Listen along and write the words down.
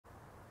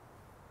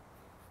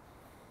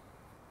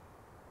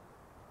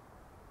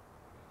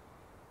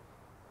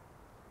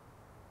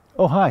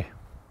Oh, hi.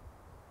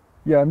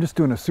 Yeah, I'm just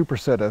doing a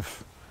superset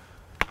of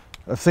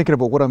thinking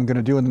about what I'm going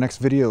to do in the next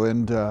video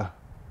and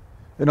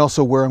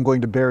also where I'm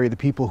going to bury the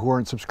people who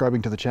aren't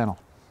subscribing to the channel.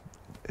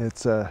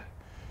 It's a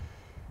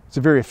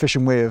very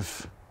efficient way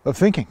of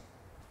thinking.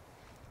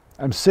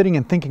 I'm sitting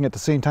and thinking at the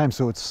same time,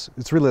 so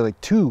it's really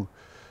like two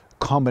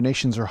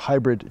combinations or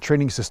hybrid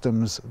training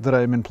systems that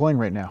I'm employing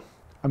right now.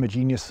 I'm a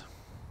genius.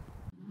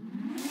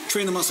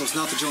 Train the muscles,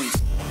 not the joints.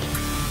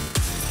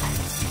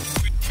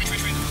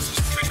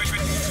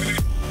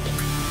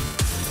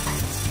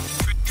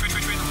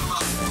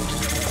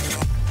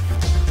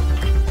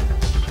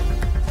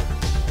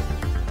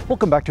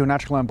 Welcome back to A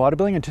Natural Land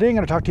Bodybuilding, and today I'm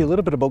going to talk to you a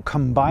little bit about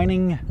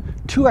combining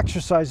two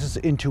exercises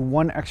into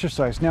one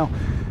exercise. Now,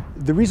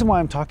 the reason why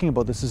I'm talking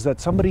about this is that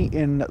somebody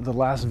in the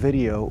last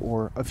video,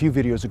 or a few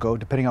videos ago,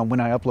 depending on when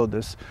I upload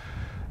this,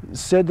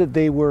 said that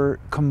they were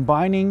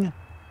combining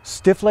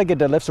stiff-legged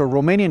deadlifts or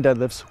Romanian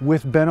deadlifts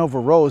with bent over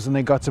rows, and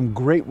they got some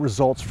great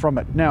results from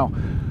it. Now,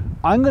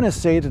 I'm going to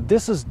say that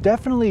this is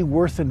definitely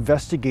worth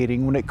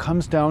investigating when it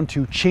comes down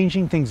to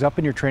changing things up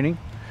in your training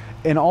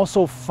and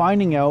also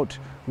finding out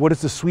what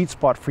is the sweet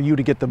spot for you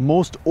to get the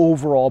most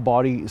overall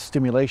body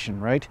stimulation,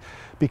 right?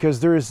 Because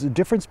there is a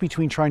difference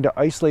between trying to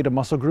isolate a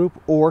muscle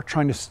group or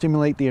trying to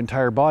stimulate the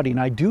entire body. And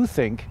I do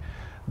think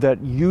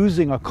that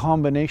using a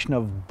combination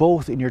of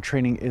both in your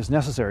training is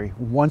necessary.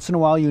 Once in a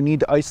while, you need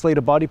to isolate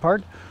a body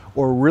part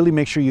or really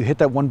make sure you hit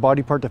that one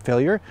body part to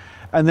failure.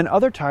 And then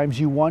other times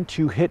you want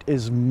to hit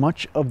as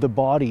much of the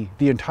body,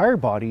 the entire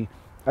body,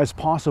 as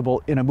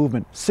possible in a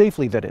movement,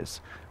 safely that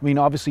is. I mean,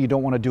 obviously you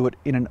don't want to do it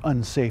in an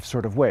unsafe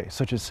sort of way,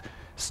 such as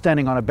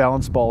standing on a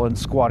balance ball and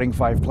squatting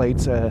 5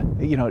 plates.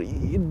 You know,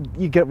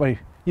 you get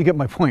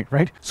my point,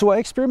 right? So I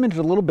experimented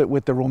a little bit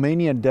with the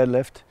Romanian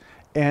deadlift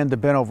and the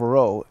bent over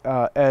row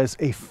as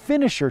a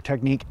finisher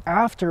technique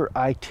after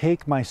I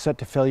take my set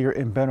to failure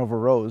in bent over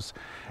rows.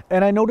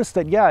 And I noticed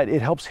that, yeah,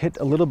 it helps hit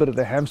a little bit of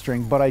the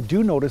hamstring, but I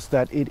do notice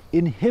that it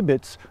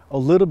inhibits a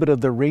little bit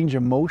of the range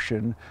of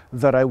motion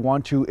that I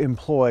want to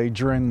employ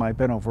during my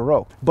bent over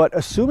row. But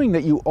assuming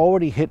that you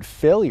already hit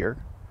failure,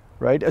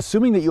 right?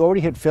 Assuming that you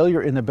already hit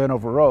failure in the bent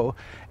over row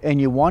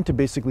and you want to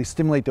basically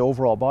stimulate the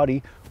overall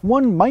body,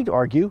 one might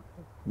argue,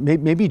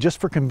 maybe just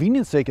for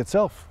convenience sake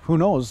itself, who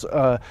knows,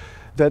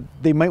 that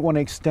they might want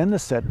to extend the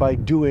set by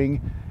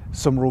doing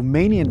some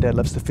Romanian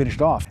deadlifts to finish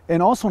it off.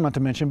 And also, not to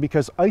mention,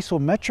 because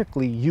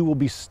isometrically you will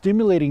be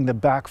stimulating the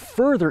back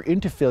further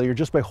into failure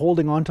just by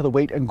holding on to the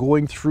weight and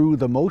going through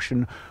the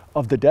motion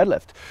of the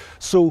deadlift.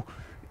 So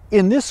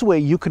in this way,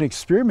 you can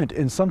experiment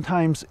and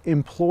sometimes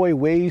employ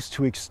ways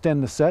to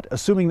extend the set,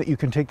 assuming that you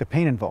can take the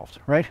pain involved,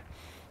 right?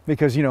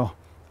 Because, you know,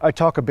 I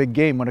talk a big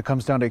game when it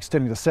comes down to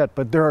extending the set,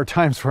 but there are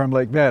times where I'm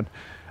like, man,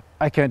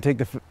 I can't take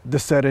the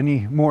set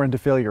any more into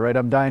failure, right?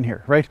 I'm dying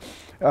here, right?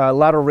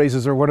 Lateral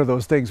raises are one of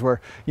those things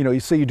where, you know, you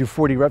say you do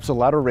 40 reps of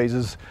lateral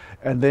raises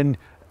and then,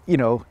 you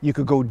know, you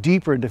could go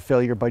deeper into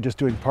failure by just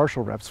doing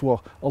partial reps.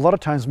 Well, a lot of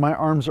times my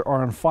arms are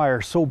on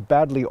fire so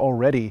badly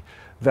already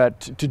that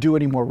to do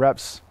any more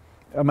reps,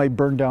 I might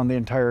burn down the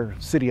entire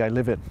city I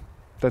live in.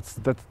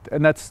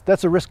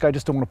 That's a risk I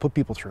just don't want to put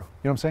people through. You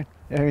know what I'm saying?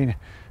 I mean,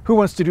 who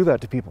wants to do that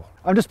to people?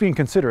 I'm just being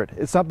considerate.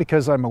 It's not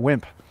because I'm a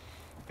wimp.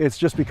 It's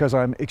just because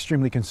I'm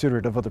extremely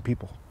considerate of other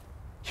people.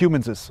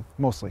 Humans is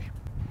mostly.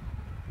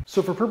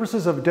 So for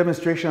purposes of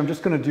demonstration, I'm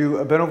just going to do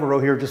a bent over row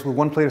here, just with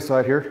one plate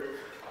aside here.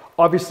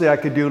 Obviously, I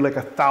could do like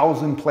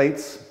 1,000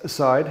 plates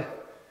aside.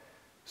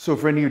 So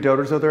for any of you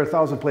doubters out there,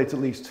 1,000 plates at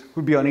least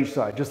would be on each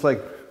side, just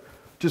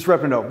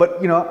rep it out.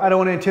 But, you know, I don't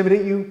want to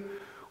intimidate you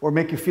or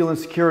make you feel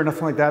insecure or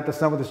nothing like that. That's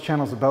not what this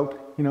channel is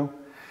about, you know.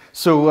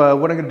 So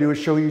what I'm going to do is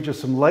show you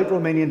just some light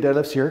Romanian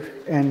deadlifts here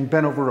and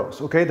bent over rows,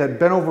 okay? That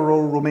bent over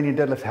row Romanian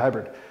deadlift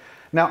hybrid.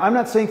 Now, I'm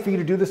not saying for you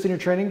to do this in your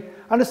training.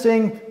 I'm just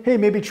saying, hey,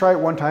 maybe try it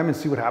one time and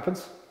see what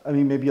happens. I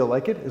mean, maybe you'll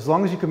like it. As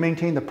long as you can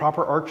maintain the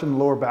proper arch in the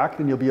lower back,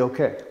 then you'll be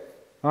okay.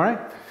 All right?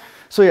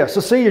 So yeah,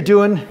 so say you're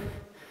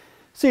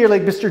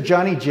like Mr.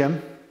 Johnny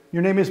Jim.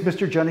 Your name is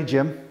Mr. Johnny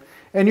Jim.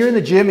 And you're in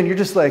the gym and you're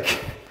just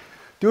like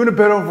doing a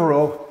bent over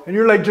row and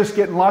you're like just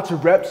getting lots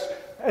of reps.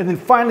 And then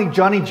finally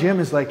Johnny Jim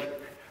is like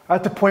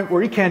at the point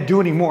where he can't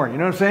do anymore. You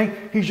know what I'm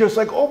saying? He's just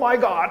like, oh my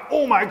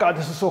God,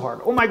 this is so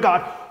hard. Oh my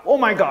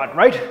God,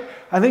 right?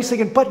 And then he's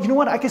thinking, but you know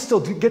what? I can still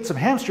get some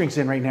hamstrings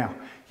in right now,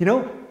 you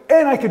know?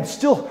 And I can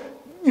still,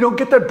 you know,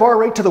 get that bar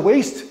right to the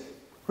waist,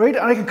 right?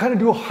 And I can kind of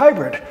do a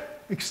hybrid,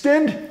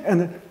 extend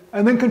and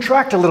then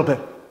contract a little bit.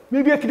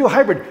 Maybe I can do a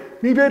hybrid.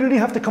 Maybe I don't even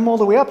have to come all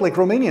the way up like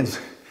Romanians.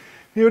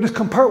 You know, just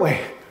come part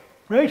way,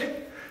 right?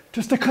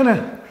 Just to kind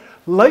of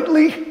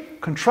lightly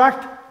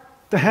contract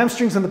the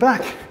hamstrings in the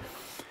back.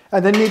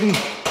 And then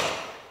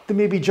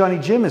maybe Johnny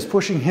Jim is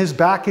pushing his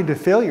back into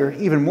failure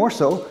even more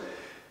so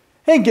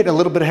and getting a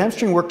little bit of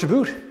hamstring work to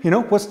boot. You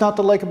know, what's not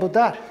to like about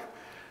that?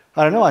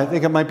 I don't know. I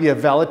think it might be a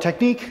valid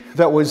technique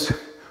that was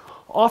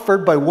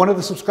offered by one of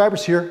the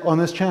subscribers here on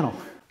this channel.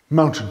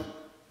 Mountain.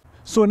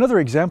 So another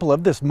example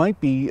of this might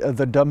be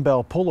the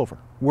dumbbell pullover,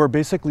 where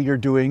basically you're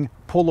doing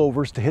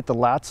pullovers to hit the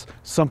lats.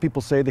 Some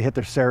people say they hit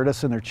their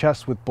serratus and their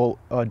chest with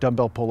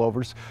dumbbell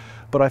pullovers,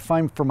 but I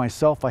find for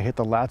myself I hit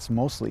the lats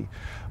mostly.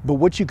 But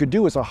what you could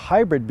do is a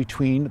hybrid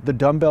between the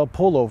dumbbell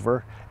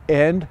pullover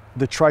and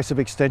the tricep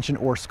extension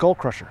or skull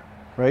crusher,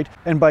 right?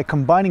 And by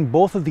combining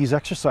both of these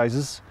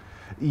exercises,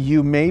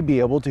 you may be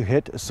able to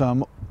hit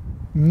some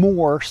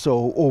more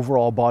so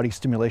overall body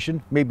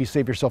stimulation, maybe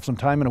save yourself some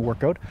time in a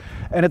workout,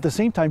 and at the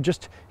same time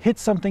just hit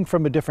something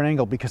from a different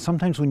angle, because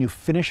sometimes when you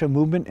finish a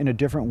movement in a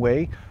different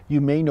way,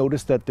 you may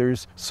notice that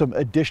there's some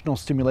additional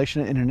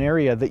stimulation in an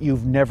area that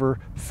you've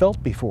never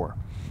felt before.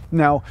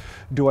 Now,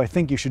 do I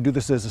think you should do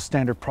this as a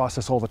standard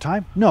process all the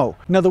time? No.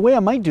 Now, the way I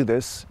might do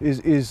this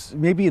is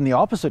maybe in the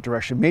opposite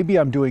direction. Maybe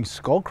I'm doing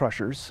skull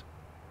crushers,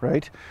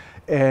 right?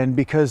 And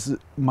because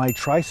my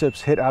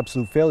triceps hit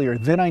absolute failure,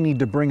 then I need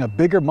to bring a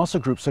bigger muscle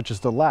group such as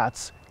the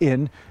lats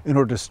in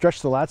order to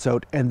stretch the lats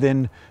out, and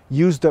then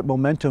use that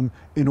momentum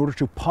in order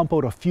to pump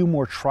out a few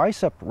more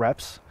tricep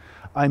reps.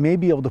 I may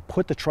be able to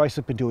put the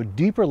tricep into a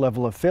deeper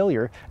level of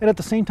failure and at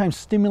the same time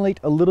stimulate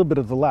a little bit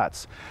of the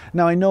lats.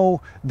 Now, I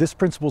know this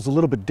principle is a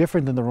little bit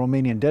different than the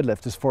Romanian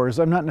deadlift as far as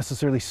I'm not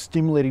necessarily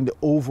stimulating the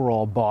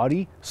overall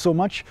body so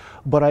much,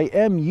 but I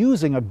am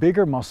using a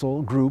bigger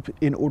muscle group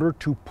in order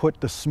to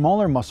put the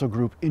smaller muscle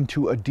group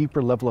into a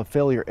deeper level of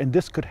failure, and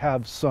this could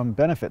have some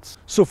benefits.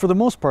 So for the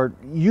most part,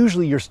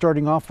 usually you're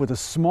starting off with a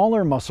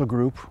smaller muscle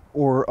group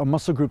or a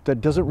muscle group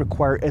that doesn't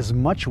require as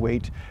much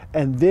weight,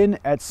 and then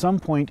at some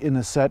point in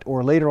the set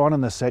or later on in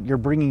the set, you're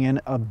bringing in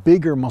a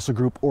bigger muscle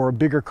group or a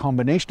bigger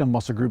combination of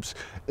muscle groups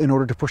in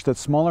order to push that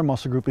smaller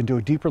muscle group into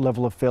a deeper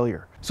level of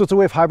failure. So it's a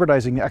way of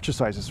hybridizing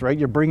exercises, right?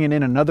 You're bringing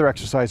in another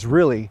exercise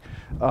really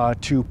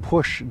to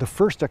push the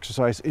first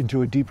exercise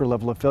into a deeper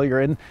level of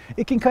failure, and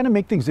it can kind of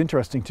make things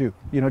interesting too.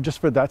 You know, just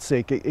for that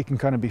sake, it can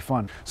kind of be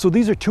fun. So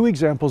these are two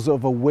examples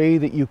of a way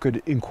that you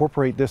could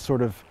incorporate this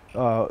sort of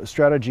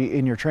strategy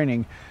in your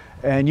training.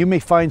 And you may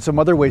find some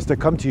other ways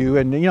that come to you,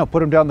 and put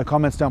them down in the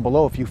comments down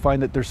below if you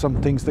find that there's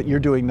some things that you're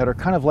doing that are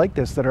kind of like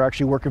this that are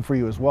actually working for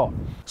you as well.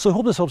 So I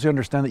hope this helps you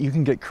understand that you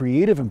can get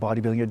creative in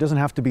bodybuilding. It doesn't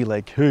have to be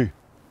like, hey,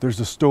 there's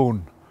a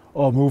stone,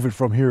 I'll move it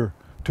from here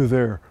to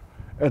there.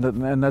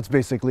 And that's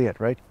basically it,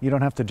 right? You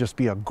don't have to just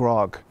be a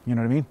grog, you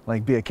know what I mean?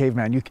 Like be a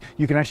caveman.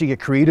 You can actually get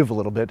creative a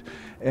little bit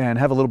and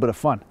have a little bit of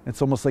fun.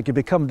 It's almost like you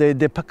become the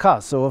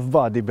Picasso of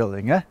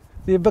bodybuilding, eh?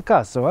 The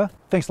Picasso, huh?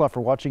 Thanks a lot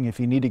for watching. If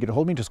you need to get a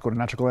hold of me, just go to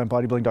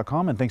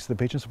naturallandbodybuilding.com, and thanks to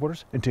the Patreon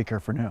supporters, and take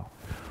care for now.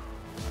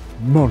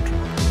 Mountain.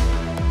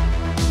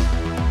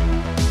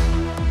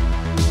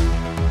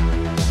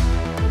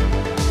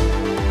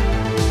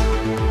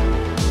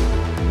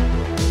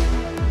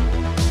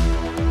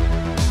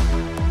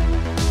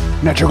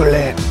 Natural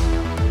Land.